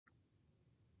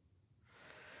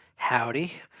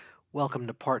Howdy. Welcome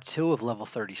to part 2 of level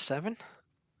 37.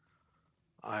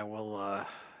 I will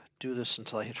do this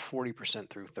until I hit 40%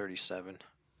 through 37.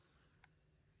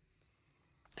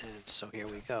 And so here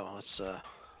we go. Let's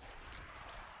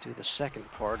do the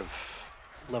second part of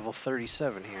level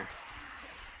 37 here.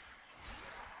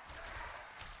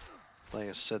 Like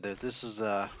I said, this is,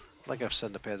 like I've said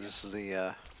in the past, this is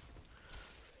the,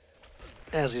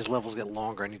 as these levels get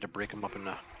longer, I need to break them up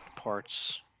into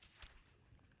parts.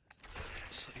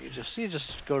 So you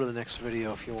just go to the next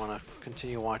video if you want to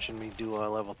continue watching me do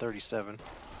level 37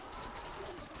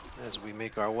 as we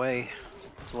make our way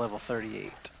to level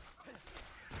 38.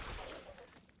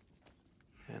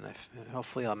 And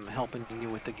hopefully I'm helping you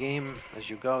with the game as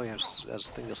you go. You'll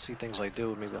see things I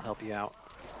do, maybe I'll help you out.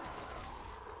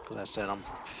 Because I said I'm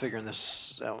figuring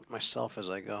this out myself as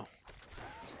I go.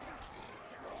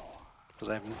 Because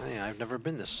I've never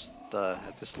been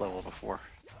at this level before.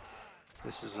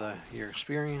 This is you're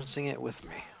experiencing it with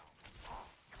me.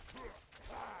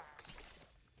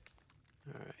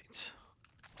 All right.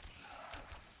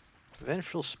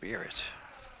 Vengeful Spirit.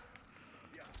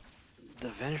 The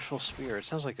Vengeful Spirit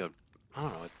sounds like I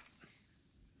don't know.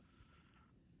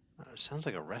 It sounds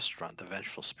like a restaurant. The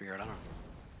Vengeful Spirit. I don't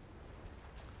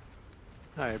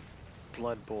know. All right.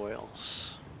 Blood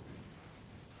boils.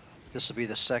 This will be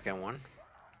the second one.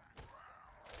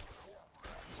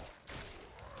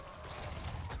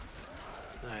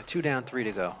 Alright, 2 down, 3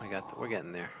 to go. We're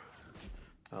getting there.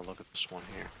 Oh, look at this one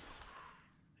here.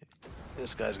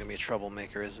 This guy's gonna be a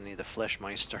troublemaker, isn't he? The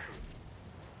Fleshmeister.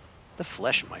 The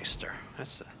Fleshmeister.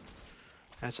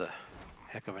 That's a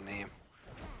heck of a name.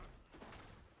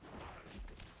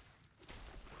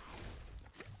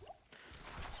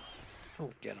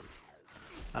 Oh, get him.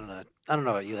 I don't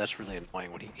know about you. That's really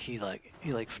annoying when he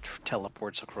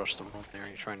teleports across the room there.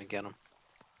 And you're trying to get him.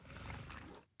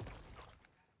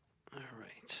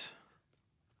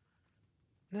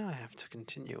 Now I have to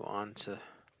continue on to...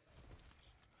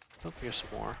 Oh, here's some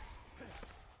more.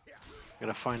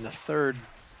 Gotta find the third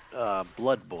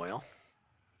blood boil.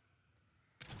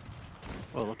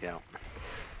 Oh, look out.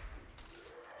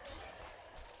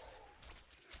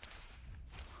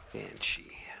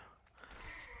 Banshee.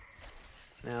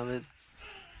 Now that...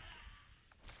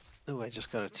 Oh, I just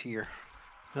got a tier.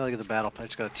 Oh, look at the battle... I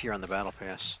just got a tier on the battle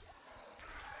pass.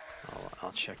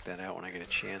 I'll check that out when I get a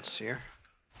chance here.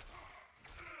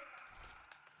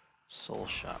 Soul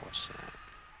shot, what's that?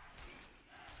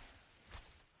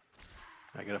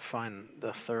 I gotta find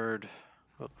the third.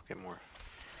 Oh, get more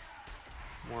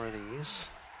of these.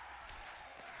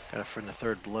 Gotta find the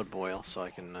third blood boil so I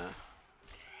can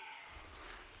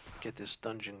get this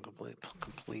dungeon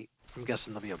complete. I'm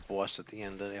guessing there'll be a boss at the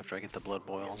end after I get the blood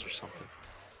boils or something.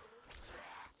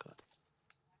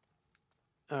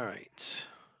 All right.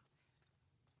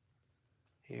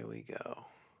 Here we go.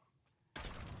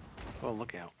 Oh,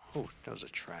 look out. Oh, that was a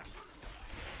trap.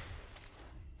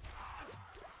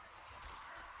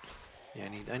 Yeah,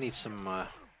 I need some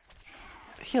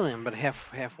healing, but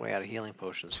halfway out of healing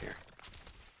potions here.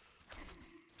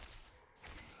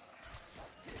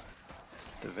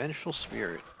 The Vengeful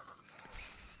Spirit.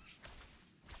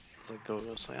 It's like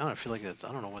I don't feel like it's,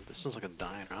 I don't know what this sounds like a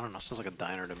diner. I don't know. It sounds like a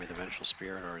diner to me. The Vengeful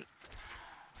Spirit, or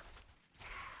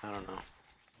I don't know.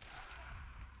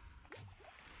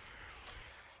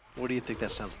 What do you think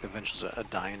that sounds like? The Vengeful, a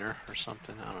diner or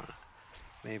something? I don't know.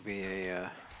 Maybe a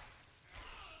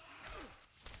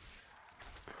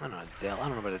I don't know, a deli. I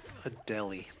don't know about a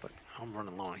deli, but I'm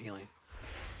running low on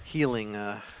healing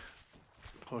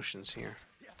potions here.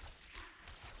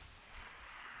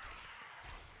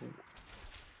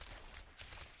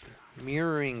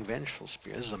 Mirroring Vengeful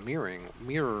Spirit. This is a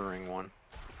mirroring one.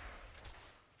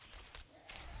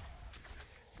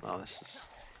 Oh, this is...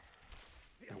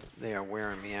 They are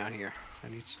wearing me out here. I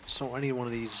need one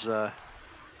of these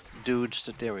dudes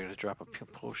to... There we go, to drop a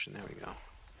potion. There we go.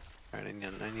 Alright, I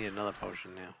need another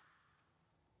potion now.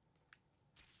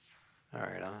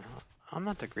 Alright, I'm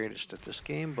not the greatest at this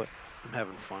game, but I'm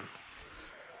having fun.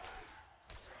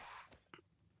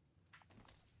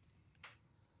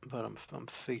 But I'm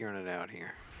figuring it out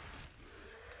here.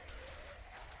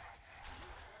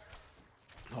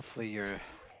 Hopefully you're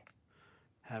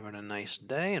having a nice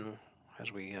day, and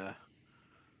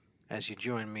as you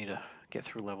join me to get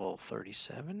through level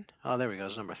 37. Oh, there we go.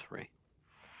 It's number 3.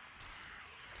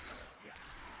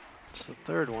 It's the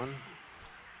third one.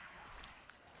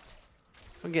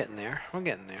 We're getting there. We're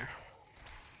getting there.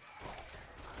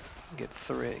 Get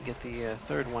the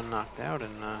third one knocked out,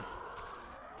 and all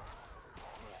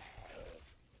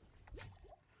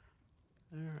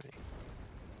right.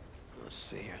 Let's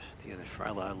see here. I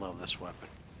love this weapon.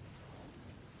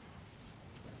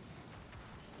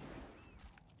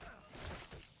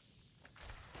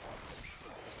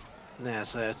 Nah,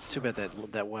 so it's too bad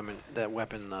that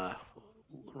weapon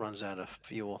runs out of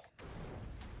fuel.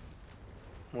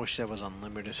 Wish that was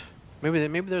unlimited. Maybe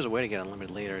there's a way to get unlimited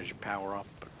later as you power up,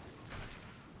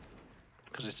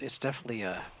 because it's definitely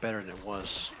better than it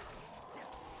was.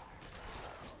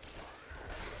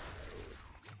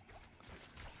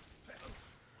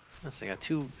 Let's see, I got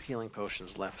 2 healing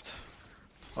potions left.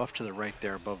 Off to the right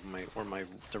there above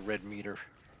the red meter.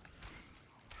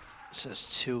 It says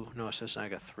 2. No, it says I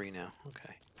got 3 now.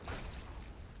 Okay.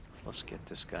 Let's get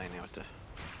this guy now with the.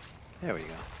 There we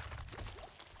go.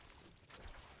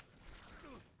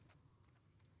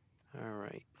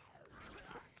 Alright.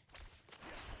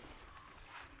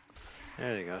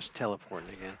 There you go, it's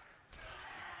teleporting again.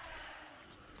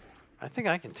 I think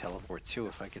I can teleport too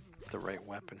if I get the right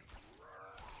weapon.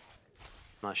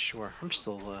 Not sure. I'm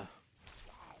still,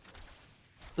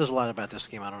 there's a lot about this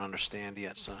game I don't understand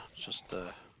yet, so it's just,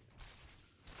 a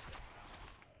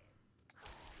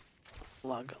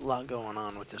lot going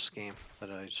on with this game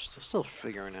that I just still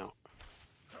figuring out.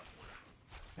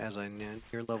 As I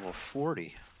near level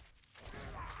 40.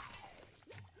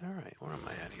 Alright, what am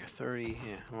I at here? 30?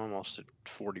 Yeah, I'm almost at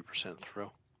 40% through.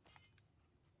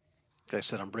 Like I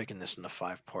said, I'm breaking this into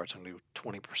 5 parts. I'm going to do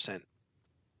 20%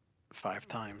 5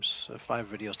 times. 5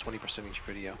 videos, 20% each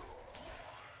video.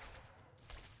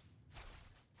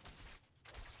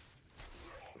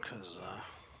 Because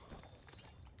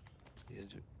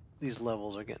these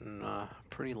levels are getting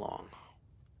pretty long.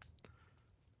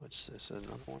 What's this?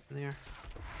 Another one there?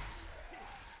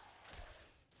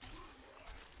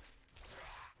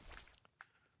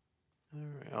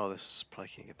 Alright, oh, this is, probably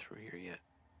can't get through here yet.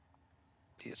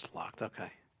 It's locked, okay.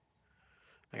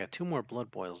 I got 2 more blood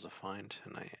boils to find,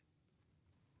 and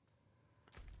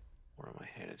where am I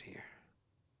headed here?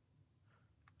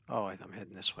 Oh, I'm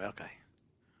heading this way, okay.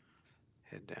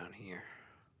 Head down here.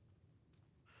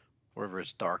 Wherever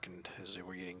it's darkened is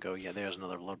where you didn't go. Yeah, there's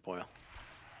another blood boil.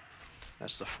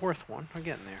 That's the 4th one. We're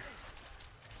getting there.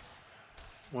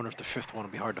 Wonder if the 5th one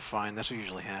will be hard to find. That's what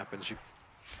usually happens. You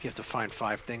have to find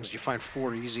 5 things. You find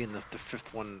 4 easy, and the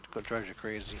 5th one drives you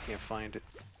crazy. You can't find it.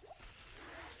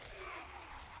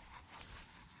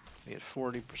 We had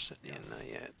 40%. Yeah, not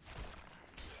yet.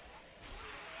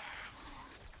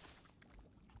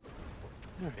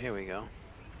 Alright, here we go.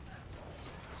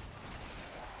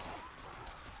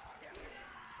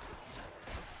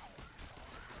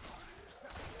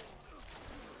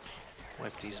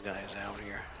 Wipe these guys out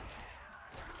here.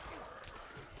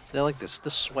 They like this.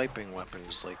 This swiping weapon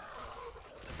is like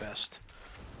the best.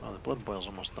 Oh, the blood boil's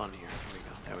almost done here.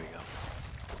 There we go. There we go.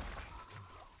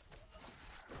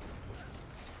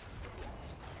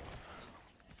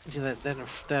 See that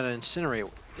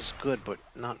incinerate is good, but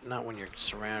not when you're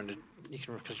surrounded. You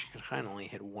can, because you can kind of only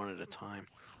hit one at a time.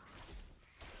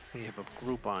 When you have a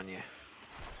group on you,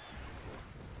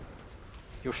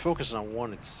 you're focusing on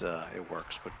one. It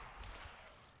works, but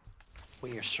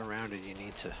when you're surrounded, you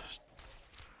need to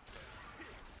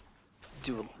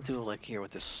do like here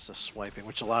with this swiping,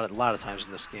 which a lot of times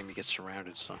in this game you get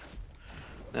surrounded. So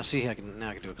now see, I can do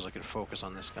it because I can focus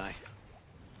on this guy.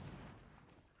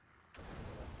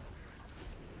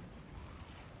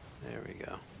 There we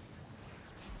go.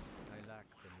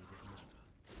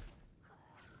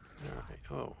 Alright,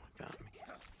 oh, got me.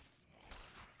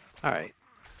 Alright,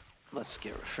 let's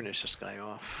finish this guy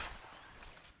off.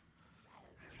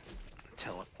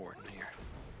 Teleporting here.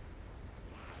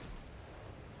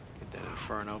 Get that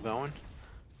inferno going.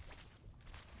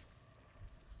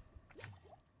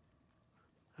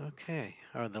 Okay,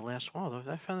 oh, the last one. Oh,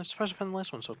 I'm surprised I found the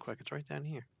last one so quick. It's right down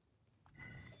here.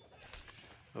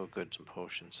 Oh, good, some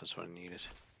potions. That's what I needed.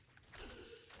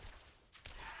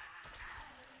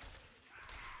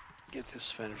 Get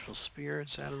this vengeful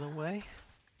spirits out of the way.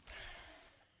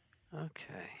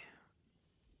 Okay.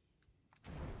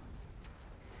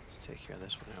 Let's take care of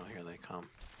this one. Oh, here they come.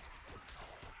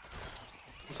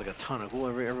 It's like a ton of ghoul.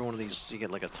 Every one of these, you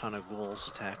get like a ton of ghouls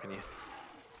attacking you.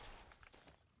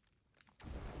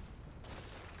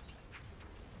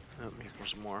 Oh, here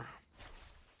comes more.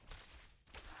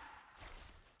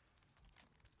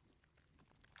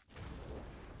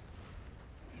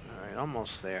 Alright,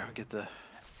 almost there. Get the...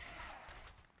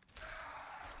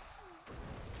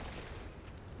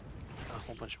 A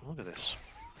whole bunch of... Look at this.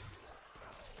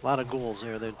 A lot of ghouls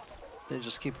there. They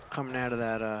just keep coming out of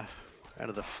that, out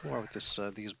of the floor with this,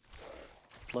 these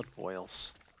blood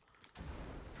boils.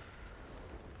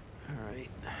 Alright.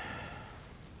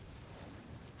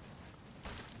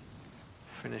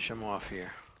 Finish them off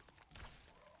here.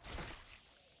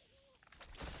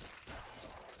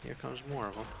 Here comes more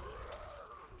of them.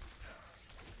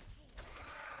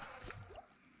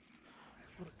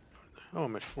 Oh,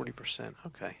 I'm at 40%.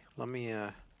 Okay, let me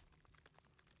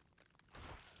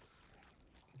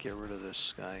get rid of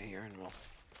this guy here, and we'll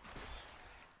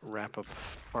wrap up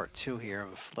part 2 here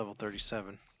of level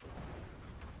 37.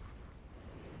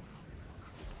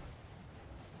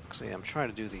 See, I'm trying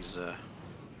to do these in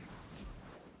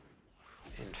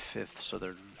 5th so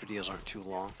their videos aren't too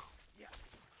long.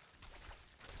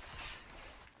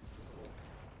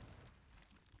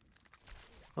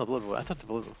 Oh, blue, I thought the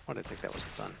blue, why did I think that was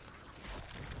done?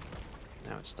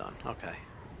 Now it's done. Okay,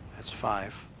 that's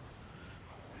 5.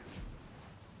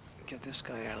 Get this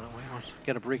guy out of the way. I'll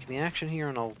get a break in the action here,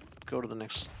 and I'll go to the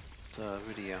next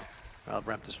video. I'll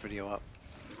wrap this video up.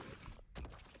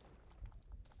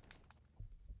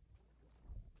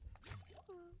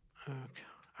 Okay.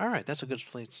 All right, that's a good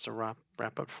place to wrap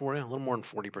up for you. A little more than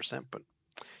 40%, but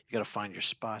you got to find your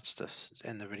spots to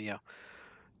end the video.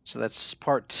 So that's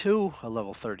part 2 of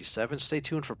level 37. Stay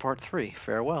tuned for part 3.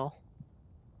 Farewell.